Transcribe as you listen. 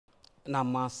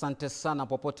Naam, asante sana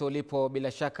popote ulipo,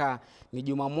 bila shaka ni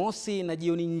Jumamosi na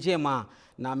jioni njema.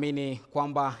 Naamini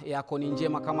kwamba yako ni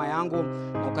njema kama yangu.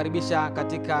 Nakukaribisha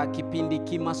katika kipindi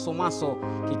KIMASOMASO,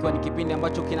 kikiwa ni kipindi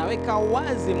ambacho kinaweka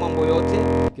wazi mambo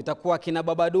yote, kitakuwa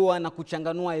kinababadua na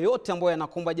kuchanganua yote ambayo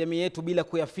yanakumba jamii yetu bila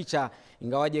kuyaficha,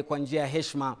 ingawaje kwa njia ya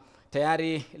heshima.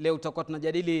 Tayari leo tutakuwa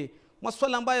tunajadili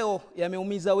masuala ambayo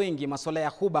yameumiza wengi, masuala ya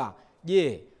huba.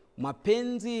 Je,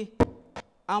 mapenzi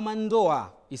ama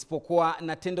ndoa isipokuwa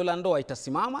na tendo la ndoa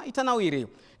itasimama, itanawiri?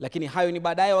 Lakini hayo ni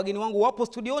baadaye. Wageni wangu wapo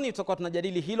studioni, tutakuwa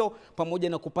tunajadili hilo pamoja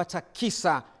na kupata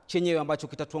kisa chenyewe ambacho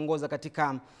kitatuongoza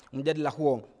katika mjadala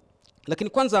huo. Lakini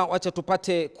kwanza wacha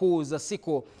tupate kuu za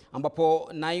siku, ambapo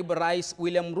Naibu Rais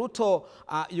William Ruto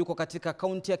yuko katika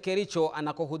kaunti ya Kericho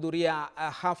anakohudhuria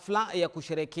hafla ya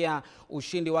kusherehekea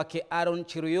ushindi wake Aaron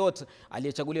Cheruiyot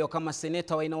aliyechaguliwa kama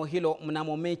seneta wa eneo hilo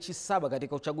mnamo Machi 7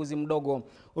 katika uchaguzi mdogo.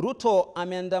 Ruto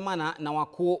ameandamana na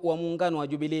wakuu wa muungano wa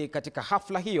Jubilee katika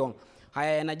hafla hiyo.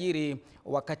 Haya yanajiri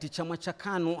wakati chama cha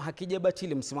KANU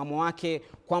hakijabatili msimamo wake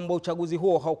kwamba uchaguzi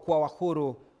huo haukuwa wa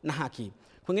huru na haki.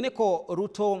 Kwingineko,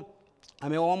 Ruto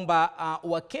amewaomba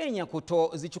Wakenya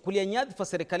kutozichukulia nyadhifa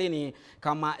serikalini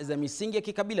kama za misingi ya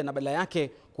kikabila na badala yake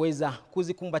kuweza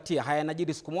kuzikumbatia. Haya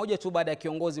yanajiri siku moja tu baada ya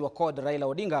kiongozi wa CORD Raila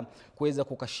Odinga kuweza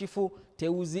kukashifu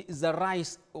teuzi za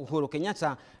Rais Uhuru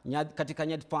Kenyatta katika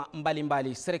nyadhifa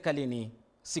mbalimbali serikalini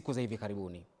siku za hivi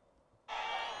karibuni.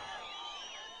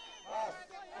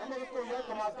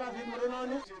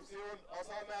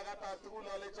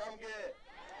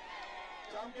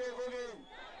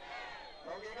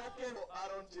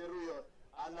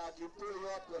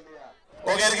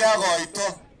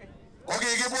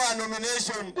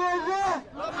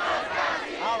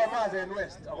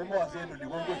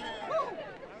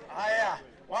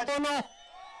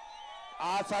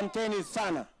 Asanteni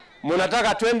sana.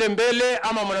 Munataka tuende mbele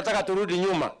ama munataka turudi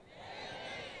nyuma?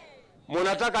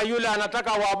 Munataka yule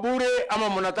anataka wabure ama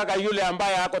munataka yule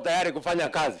ambaye hako tayari kufanya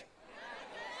kazi?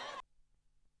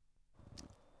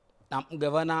 Na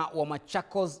gavana wa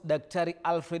Machakos Daktari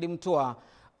Alfred Mutua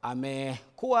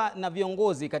amekuwa na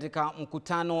viongozi katika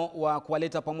mkutano wa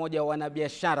kuwaleta pamoja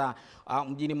wanabiashara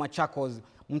mjini Machakos.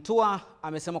 Mutua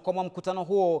amesema kwamba mkutano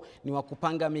huo ni wa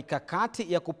kupanga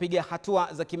mikakati ya kupiga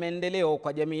hatua za kimaendeleo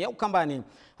kwa jamii ya Ukambani.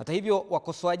 Hata hivyo,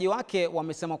 wakosoaji wake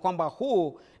wamesema kwamba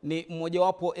huu ni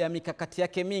mmojawapo ya mikakati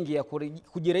yake mingi ya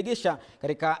kujiregesha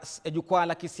katika jukwaa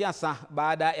la kisiasa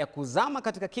baada ya kuzama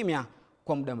katika kimya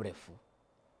kwa muda mrefu.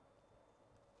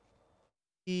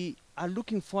 We are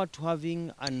looking forward to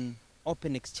having an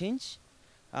open exchange.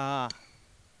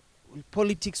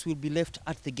 Politics will be left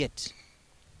at the gate.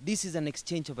 This is an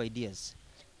exchange of ideas.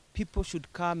 People should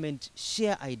come and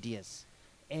share ideas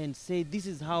and say, this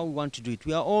is how we want to do it.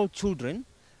 We are all children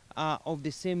of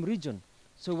the same region.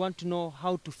 So we want to know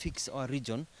how to fix our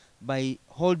region by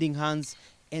holding hands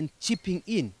and chipping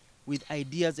in with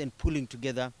ideas and pulling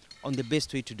together on the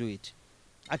best way to do it.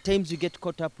 At times we get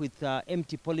caught up with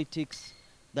empty politics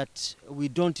that we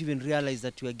don't even realize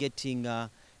that we are getting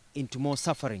into more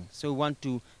suffering. So we want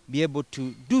to be able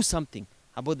to do something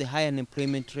about the high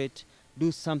unemployment rate,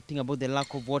 do something about the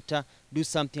lack of water, do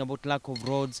something about lack of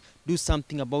roads, do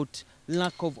something about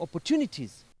lack of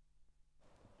opportunities.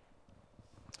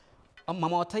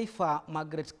 Mama wa Taifa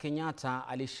Margaret Kenyatta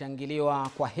alishangiliwa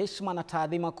kwa heshima na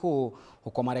taadhima kuu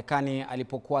huko Marekani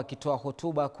alipokuwa akitoa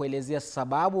hotuba kuelezea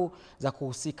sababu za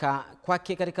kuhusika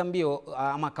kwake katika mbio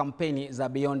ama kampeni za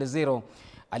Beyond Zero.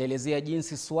 Alielezea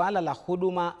jinsi suala la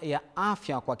huduma ya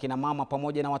afya kwa kina mama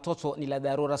pamoja na watoto ni la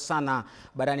dharura sana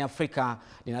barani Afrika,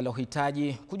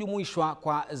 linalohitaji kujumuishwa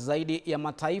kwa zaidi ya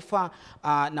mataifa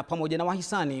na pamoja na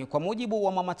wahisani. Kwa mujibu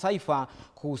wa Mama Taifa,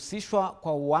 kuhusishwa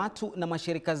kwa watu na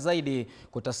mashirika zaidi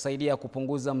kutasaidia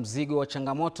kupunguza mzigo wa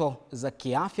changamoto za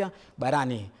kiafya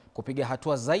barani, kupiga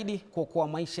hatua zaidi kuokoa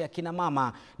maisha ya kina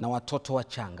mama na watoto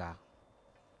wachanga.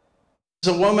 As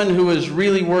a woman who is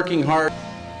really working hard.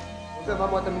 You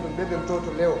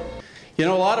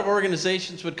know, a lot of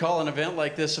organizations would call an event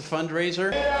like this a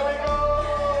fundraiser.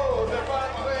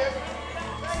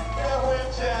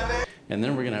 And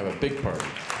then we're going to have a big party.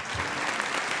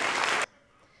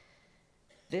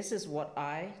 This is what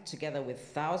I, together with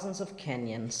thousands of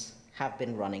Kenyans, have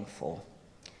been running for.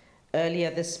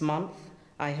 Earlier this month,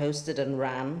 I hosted and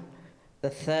ran the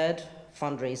third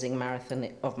fundraising marathon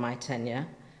of my tenure.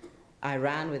 I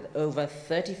ran with over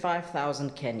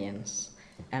 35,000 Kenyans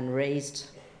and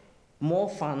raised more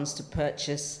funds to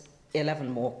purchase 11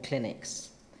 more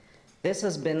clinics. This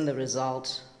has been the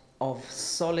result of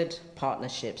solid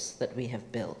partnerships that we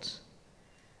have built.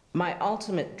 My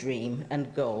ultimate dream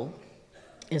and goal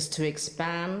is to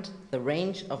expand the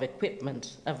range of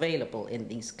equipment available in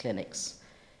these clinics,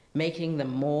 making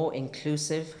them more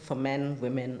inclusive for men,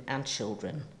 women, and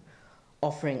children,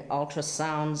 offering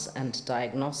ultrasounds and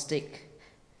diagnostic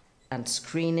and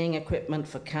screening equipment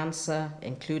for cancer,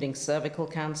 including cervical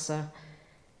cancer,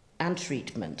 and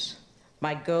treatment.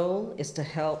 My goal is to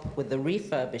help with the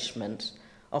refurbishment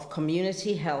of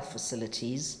community health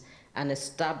facilities and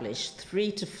establish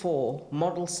 3 to 4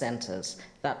 model centers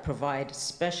that provide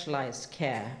specialized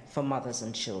care for mothers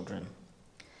and children.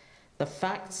 The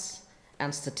facts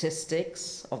and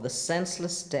statistics of the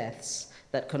senseless deaths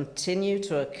that continue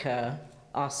to occur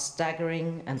are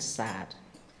staggering and sad.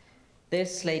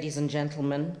 This, ladies and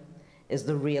gentlemen, is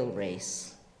the real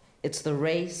race. It's the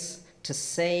race to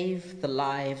save the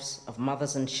lives of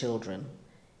mothers and children.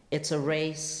 It's a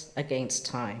race against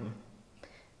time.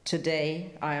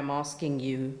 Today, I am asking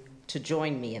you to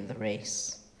join me in the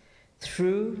race.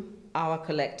 Through our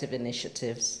collective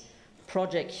initiatives,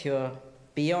 Project Cure,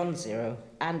 Beyond Zero,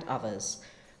 and others,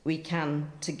 we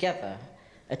can together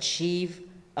achieve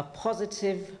a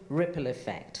positive ripple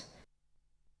effect.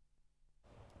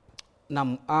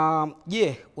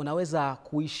 Je, unaweza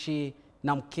kuishi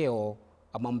na mkeo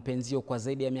ama mpenzio kwa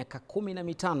zaidi ya miaka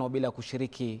 15 bila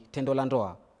kushiriki tendo la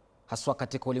ndoa, haswa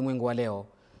katika ulimwengu wa leo?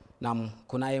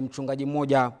 Kunaye mchungaji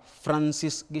mmoja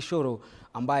Francis Gishuru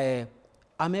ambaye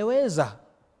ameweza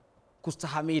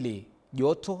kustahamili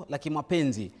joto la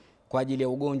kimapenzi kwa ajili ya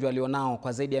ugonjwa alionao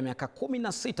kwa zaidi ya miaka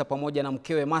 16. Pamoja na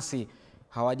mkewe Masi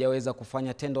hawajaweza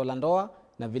kufanya tendo la ndoa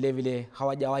na vile vile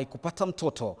hawajawahi kupata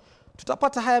mtoto.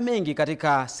 Tutapata haya mengi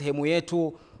katika sehemu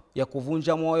yetu ya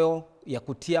kuvunja moyo, ya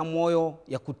kutia moyo,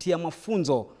 ya kutia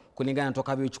mafunzo kulingana na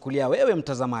tutakavyochukulia wewe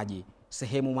mtazamaji,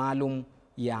 sehemu maalum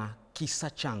ya Kisa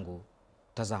Changu.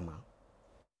 Tazama.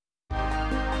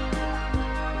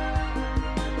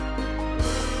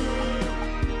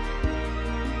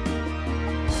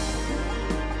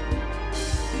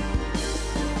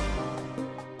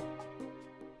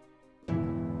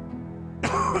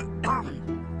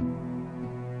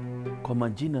 Kwa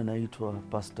majina naitwa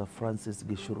Pastor Francis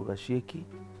Gishuru Gashieki.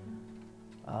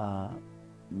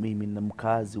 Mimi ni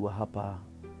mkazi wa hapa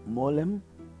Molem,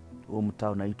 huu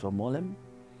mtaa unaitwa Molem,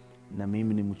 na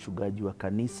mimi ni mchungaji wa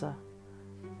kanisa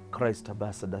Christ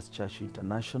Ambassadors Church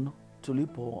International.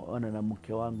 Tulipoona na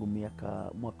mke wangu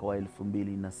mwaka wa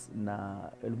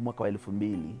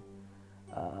 2000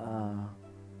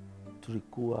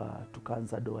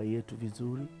 tukaanza ndoa yetu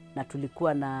vizuri, na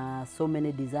tulikuwa na so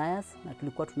many desires, na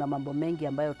tulikuwa tuna mambo mengi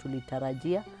ambayo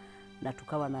tulitarajia, na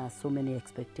tukawa na so many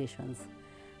expectations.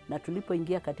 Na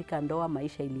tulipoingia katika ndoa,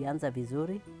 maisha ilianza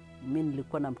vizuri. Mimi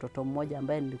nilikuwa na mtoto mmoja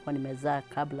ambaye nilikuwa nimezaa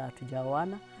kabla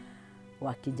hatujaoana,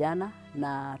 wa kijana,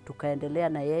 na tukaendelea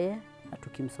na yeye na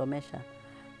tukimsomesha.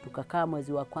 Tukakaa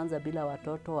mwezi wa kwanza bila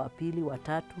watoto, wa pili, wa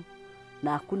tatu,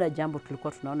 na hakuna jambo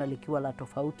tulikuwa tunaona likiwa la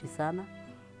tofauti sana.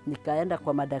 Nikaenda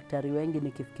kwa madaktari wengi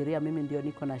nikifikiria mimi ndio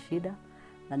niko na shida,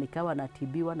 na nikawa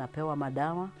natibiwa, napewa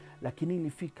madawa. Lakini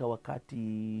ilifika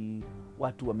wakati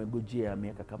watu wamegojea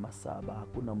miaka kama 7,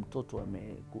 hakuna mtoto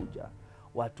amekuja.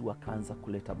 Watu wakaanza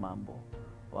kuleta mambo,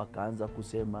 wakaanza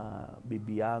kusema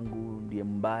bibi yangu ndiye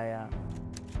mbaya.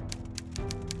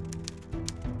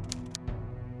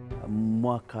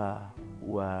 Mwaka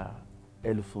wa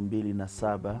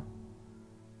 2007,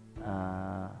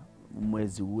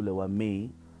 mwezi ule wa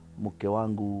Mei, mke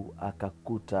wangu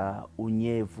akakuta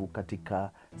unyevu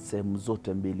katika sehemu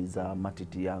zote mbili za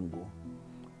matiti yangu.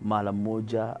 Mara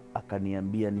moja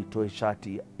akaniambia nitoe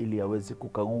shati ili aweze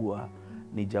kukagua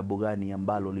ni jambo gani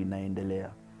ambalo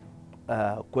linaendelea.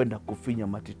 Kwenda kufinya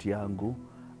matiti yangu,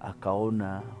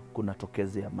 akaona kuna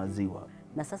tokezea maziwa.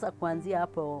 Na sasa kuanzia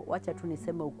hapo, wacha tu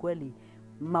niseme ukweli,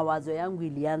 mawazo yangu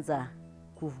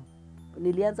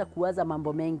nilianza kuwaza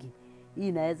mambo mengi. Hii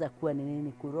inaweza kuwa ni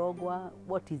nini? Kurogwa?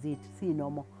 What is it? Si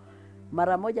normal.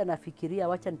 Mara moja nafikiria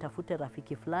wacha nitafute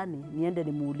rafiki fulani niende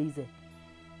nimuulize.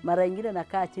 Mara nyingine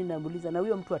nakaa chini namuuliza, na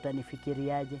huyo mtu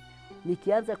atanifikiriaje?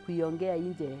 Nikianza kuiongea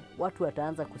nje, watu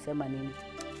wataanza kusema nini?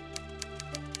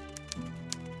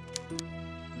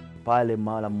 Pale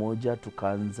mara moja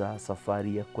tukaanza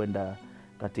safari ya kwenda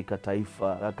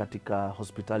katika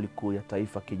hospitali kuu ya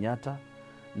taifa Kenyatta,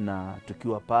 na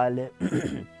tukiwa pale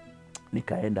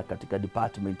nikaenda katika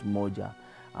department moja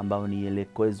ambao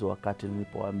nielekezwa wakati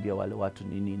nilipoambia wale watu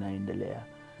nini inaendelea.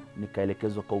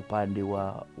 Nikaelekezwa kwa upande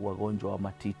wa wagonjwa wa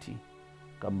matiti,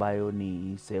 ambayo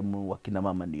ni sehemu wakina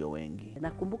mama ndio wengi.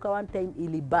 Nakumbuka one time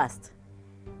ili burst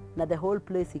na the whole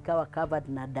place ikawa covered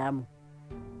na damu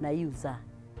na yuza.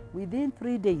 Within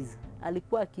 3 days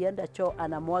alikuwa akienda choo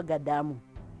anamwaga damu.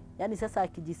 Yaani sasa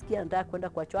akijisikia anataka kwenda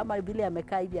kwa choo ama vile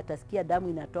amekaa hivi atasikia damu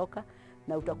inatoka,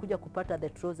 na utakuja kupata the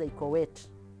trouser iko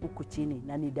wet huku chini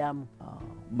na ni damu.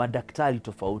 Madaktari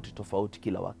tofauti tofauti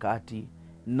kila wakati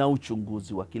na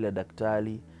uchunguzi wa kila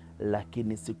daktari,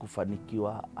 lakini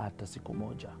sikufanikiwa hata siku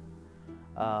moja.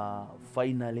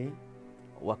 Finally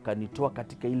wakanitoa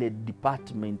katika ile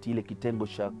department, ile kitengo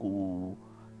cha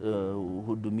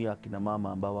kuhudumia akina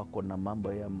mama ambao wako na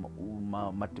mambo ya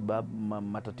matibabu,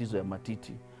 matatizo ya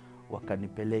matiti.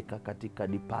 Wakanipeleka katika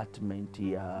department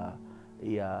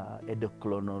ya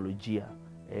endocrinology,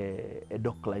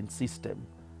 endocrine system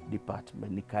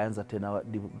department. Nikaanza tena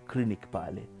clinic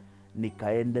pale,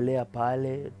 nikaendelea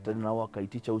pale tena,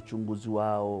 wakaitisha uchunguzi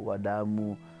wao wa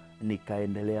damu.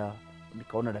 Nikaendelea,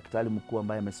 nikaona daktari mkuu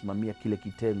ambaye amesimamia kile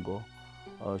kitengo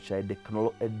cha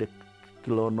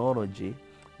endocrinology,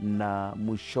 na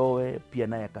mwishowe pia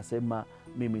naye akasema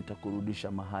mimi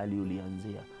nitakurudisha mahali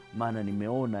ulianzia, maana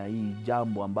nimeona hii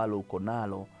jambo ambalo uko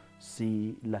nalo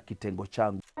si la kitengo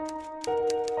changu.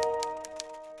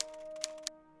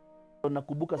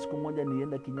 Nakumbuka siku moja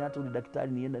nienda Kenyatta, ule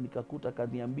daktari nienda nikakuta,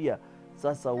 akaniambia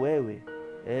sasa wewe,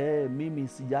 mimi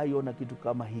sijaiona kitu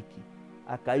kama hiki.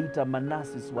 Akaita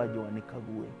manasis waje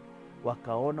wanikague,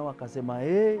 wakaona wakasema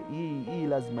hii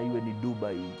lazima iwe ni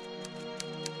Dubai.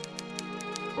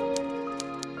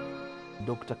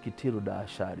 Dr. Kitiru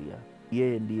Daasharia,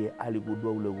 yeye ndiye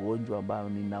aligundua ule ugonjwa ambao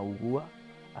ninaugua.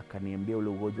 Akaniambia ule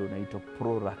ugonjwa unaitwa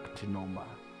prolactinoma,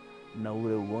 na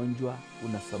ule ugonjwa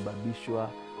unasababishwa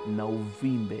na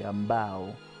uvimbe ambao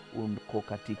uko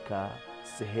katika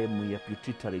sehemu ya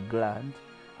pituitary gland,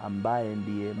 ambaye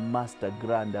ndiye master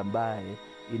gland ambaye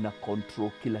ina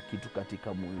control kila kitu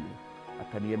katika mwili.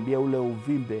 Akaniambia ule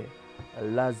uvimbe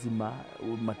lazima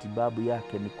matibabu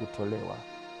yake ni kutolewa.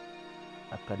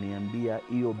 Akaniambia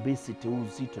hiyo obesity,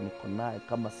 uzito niko naye,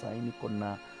 kama saa hii niko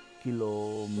na kilo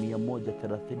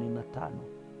 135.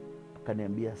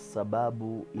 Akaniambia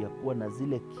sababu ya kuwa na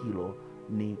zile kilo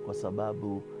ni kwa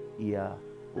sababu ya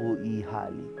hii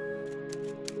hali.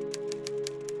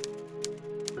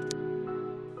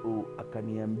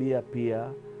 Akaniambia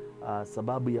pia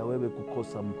sababu ya wewe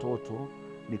kukosa mtoto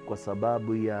ni kwa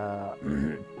sababu ya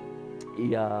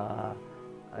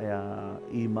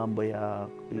hii mambo ya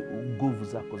nguvu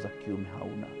zako za kiume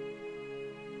hauna.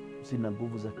 Sina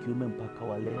nguvu za kiume mpaka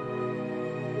wale.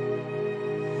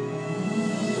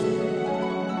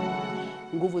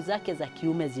 Nguvu zake za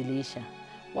kiume ziliisha,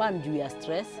 one juu ya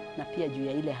stress na pia juu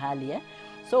ya ile hali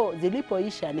so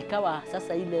zilipoisha nikawa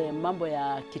sasa ile mambo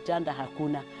ya kitanda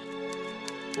hakuna.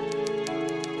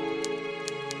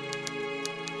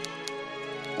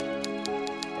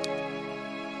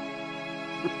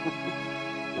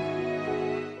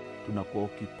 Tunakuwa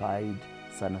occupied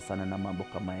sana na mambo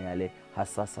kama yale,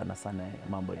 hasa sana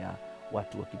mambo ya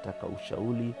watu wakitaka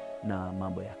ushauri na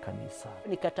mambo ya kanisa.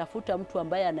 Nikatafuta mtu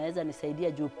ambaye anaweza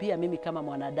nisaidia, juu pia mimi kama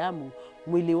mwanadamu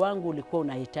mwili wangu ulikuwa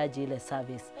unahitaji ile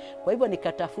service. Kwa hivyo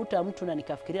nikatafuta mtu na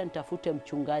nikafikiria nitafute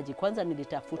mchungaji. Kwanza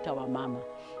nilitafuta wamama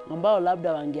ambao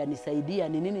labda wangenisaidia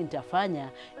ni nini nitafanya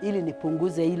ili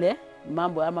nipunguze ile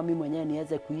mambo, ama mimi mwenyewe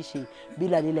niweze kuishi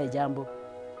bila lile jambo.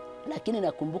 Lakini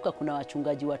nakumbuka kuna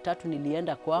wachungaji 3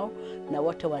 nilienda kwao na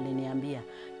wote waliniambia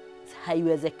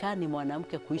haiwezekani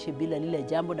mwanamke kuishi bila lile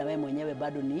jambo, na wewe mwenyewe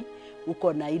bado ni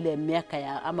uko na ile miaka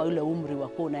ya ama ule umri wa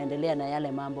kuwa unaendelea na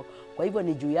yale mambo. Kwa hivyo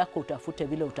ni juu yako utafute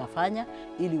vile utafanya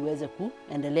ili uweze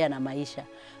kuendelea na maisha.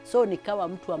 So nikawa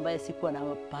mtu ambaye sikuwa na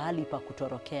pahali pa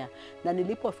kutorokea, na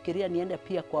nilipofikiria niende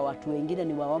pia kwa watu wengine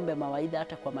niwaombe mawaidha,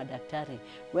 hata kwa madaktari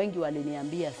wengi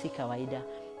waliniambia si kawaida,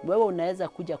 wewe unaweza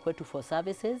kuja kwetu for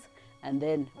services and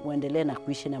then uendelee na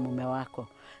kuishi na mume wako.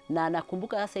 Na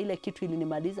nakumbuka sasa ile kitu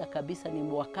ilinimaliza kabisa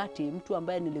ni wakati mtu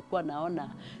ambaye nilikuwa naona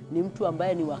ni mtu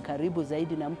ambaye ni wa karibu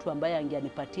zaidi na mtu ambaye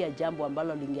angenipatia jambo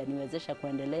ambalo lingeniwezesha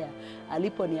kuendelea,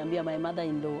 aliponiambia, my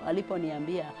mother-in-law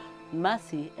aliponiambia,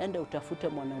 Masi, ende utafute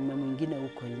mwanaume mwingine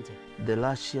huko nje. The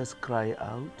lascious cry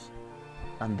out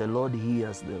and the Lord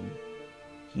hears them.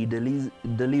 He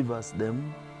delivers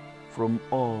them from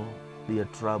all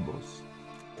their troubles.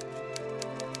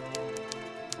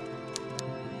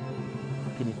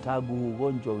 Lakini tangu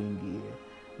ugonjwa uingie,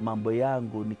 mambo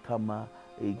yangu ni kama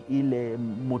ile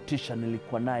motisha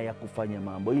nilikuwa naye ya kufanya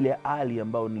mambo, ile hali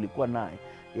ambayo nilikuwa naye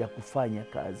ya kufanya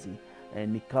kazi,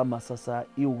 ni kama sasa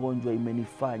hii ugonjwa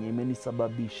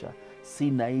imenisababisha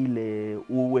sina ile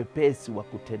uwepesi wa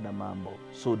kutenda mambo.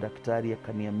 So daktari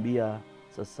akaniambia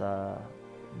sasa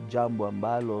jambo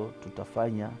ambalo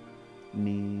tutafanya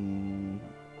ni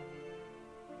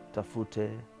tafute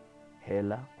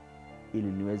hela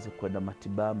ili niweze kwenda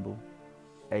matibabu.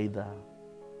 Aidha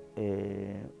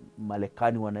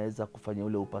Marekani wanaweza kufanya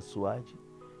ule upasuaji,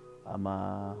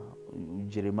 ama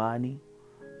Ujerumani.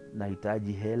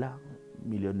 Nahitaji hela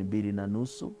milioni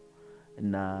 2.5,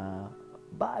 na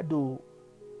bado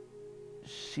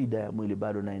shida ya mwili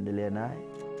bado naendelea naye.